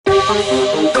Hey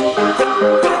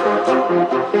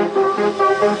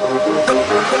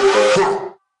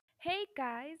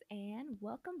guys, and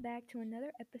welcome back to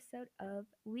another episode of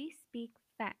We Speak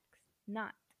Facts,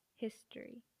 Not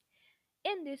History.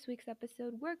 In this week's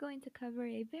episode, we're going to cover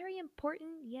a very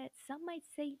important, yet some might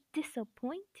say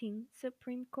disappointing,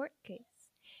 Supreme Court case.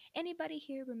 Anybody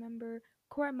here remember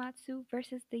Korematsu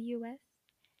versus the US?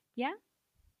 Yeah?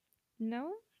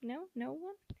 No? No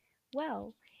one?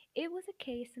 Well, it was a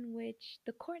case in which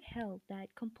the court held that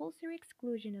compulsory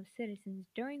exclusion of citizens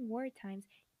during war times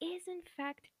is in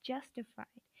fact justified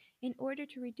in order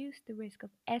to reduce the risk of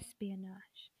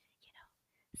espionage,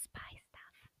 spy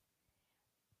stuff.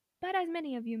 But as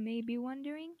many of you may be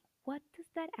wondering, what does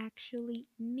that actually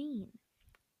mean?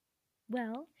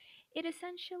 Well, it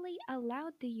essentially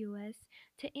allowed the US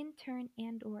to intern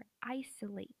and or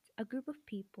isolate a group of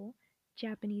people,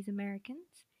 Japanese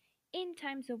Americans, in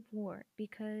times of war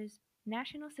because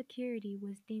national security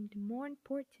was deemed more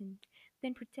important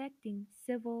than protecting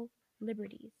civil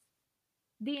liberties.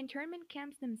 The internment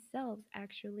camps themselves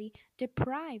actually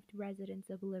deprived residents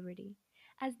of liberty,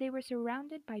 as they were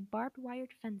surrounded by barbed wire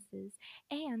fences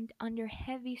and under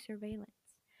heavy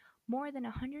surveillance. More than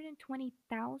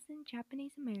 120,000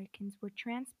 Japanese Americans were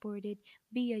transported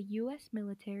via U.S.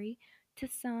 military to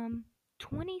some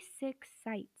 26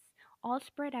 sites, all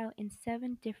spread out in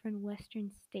 7 different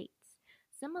western states.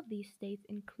 Some of these states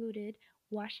included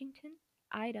Washington,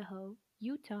 Idaho,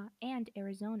 Utah, and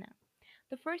Arizona.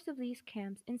 The first of these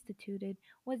camps instituted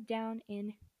was down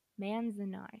in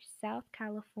Manzanar, South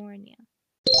California.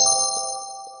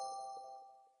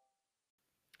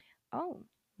 Oh,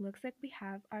 looks like we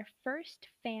have our first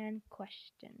fan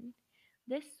question.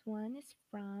 This one is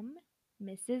from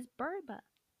Mrs. Burba.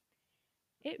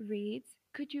 It reads,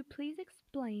 could you please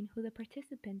explain who the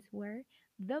participants were,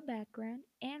 the background,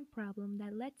 and problem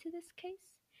that led to this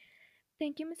case?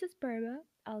 Thank you, Mrs. Burba.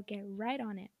 I'll get right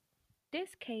on it. This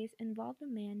case involved a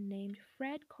man named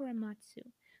Fred Korematsu,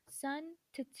 son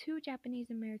to 2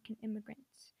 Japanese American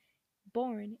immigrants,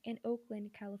 born in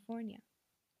Oakland, California.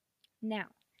 Now,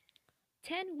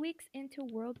 10 weeks into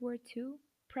World War II,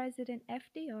 President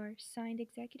FDR signed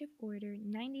Executive Order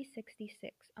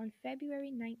 9066 on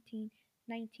February 19,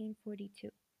 1942.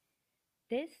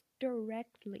 This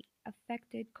directly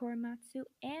affected Korematsu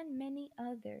and many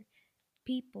other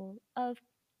people of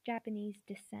Japanese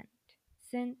descent,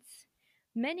 since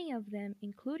many of them,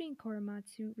 including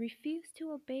Korematsu, refused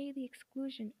to obey the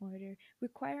exclusion order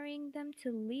requiring them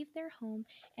to leave their home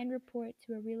and report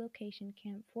to a relocation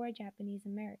camp for Japanese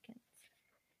Americans.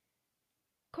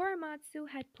 Korematsu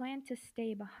had planned to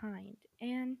stay behind,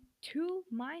 and to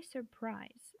my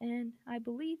surprise, and I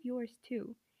believe yours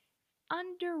too,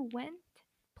 underwent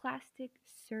plastic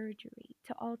surgery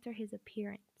to alter his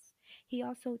appearance. He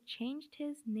also changed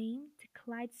his name to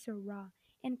Clyde Sarah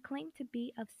and claimed to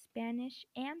be of Spanish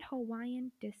and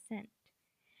Hawaiian descent.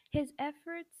 His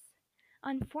efforts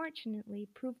unfortunately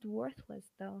proved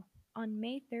worthless though. On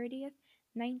May 30th,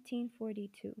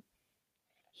 1942,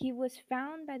 he was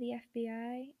found by the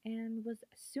FBI and was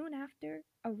soon after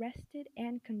arrested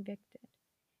and convicted.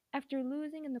 After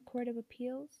losing in the Court of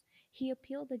Appeals, he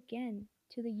appealed again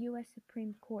to the U.S.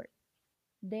 Supreme Court.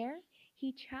 There,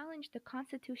 he challenged the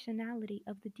constitutionality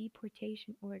of the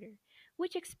deportation order,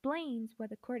 which explains why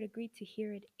the court agreed to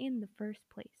hear it in the first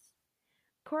place.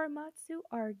 Korematsu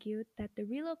argued that the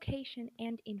relocation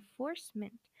and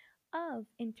enforcement of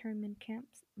internment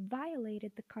camps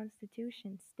violated the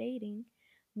Constitution, stating,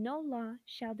 no law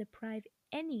shall deprive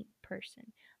any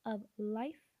person of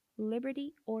life,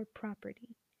 liberty, or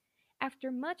property.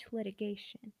 After much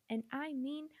litigation, and I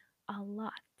mean a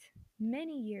lot,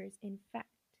 many years in fact,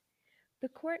 the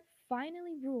court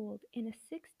finally ruled in a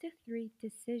 6 to 3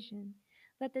 decision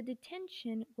that the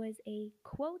detention was a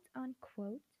quote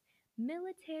unquote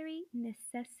military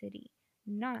necessity,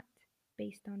 not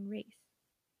based on race.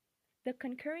 The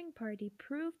concurring party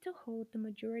proved to hold the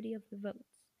majority of the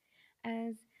votes,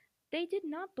 as they did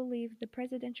not believe the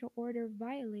presidential order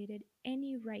violated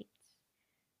any rights.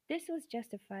 This was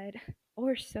justified,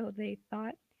 or so they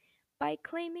thought, by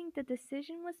claiming the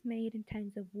decision was made in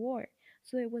times of war,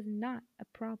 so it was not a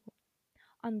problem.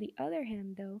 On the other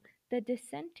hand, though, the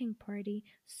dissenting party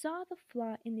saw the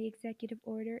flaw in the executive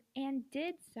order and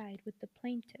did side with the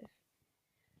plaintiff.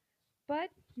 But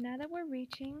now that we're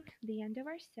reaching the end of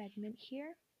our segment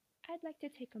here, I'd like to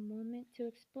take a moment to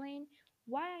explain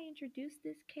why I introduced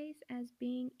this case as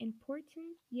being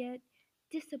important yet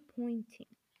disappointing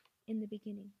in the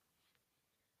beginning.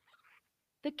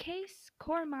 The case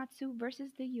Korematsu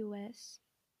versus the US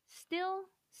still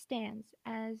stands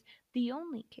as the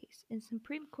only case in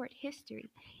Supreme Court history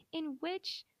in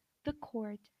which the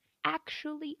court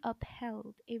actually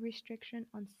upheld a restriction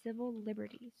on civil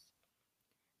liberties.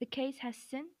 The case has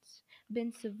since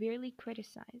been severely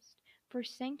criticized for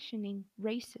sanctioning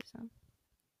racism.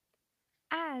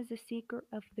 As a seeker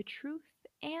of the truth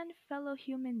and fellow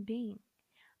human being,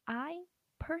 I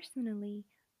personally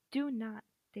do not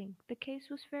think the case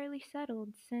was fairly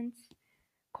settled since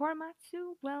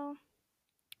Korematsu, well,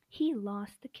 he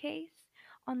lost the case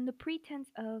on the pretense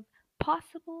of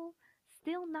possible,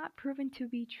 still not proven to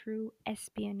be true,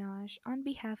 espionage on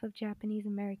behalf of Japanese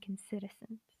American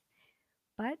citizens.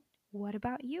 But what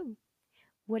about you?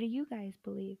 What do you guys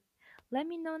believe? Let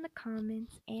me know in the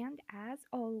comments, and as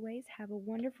always, have a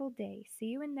wonderful day. See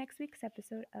you in next week's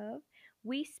episode of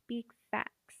We Speak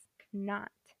Facts,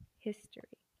 Not History.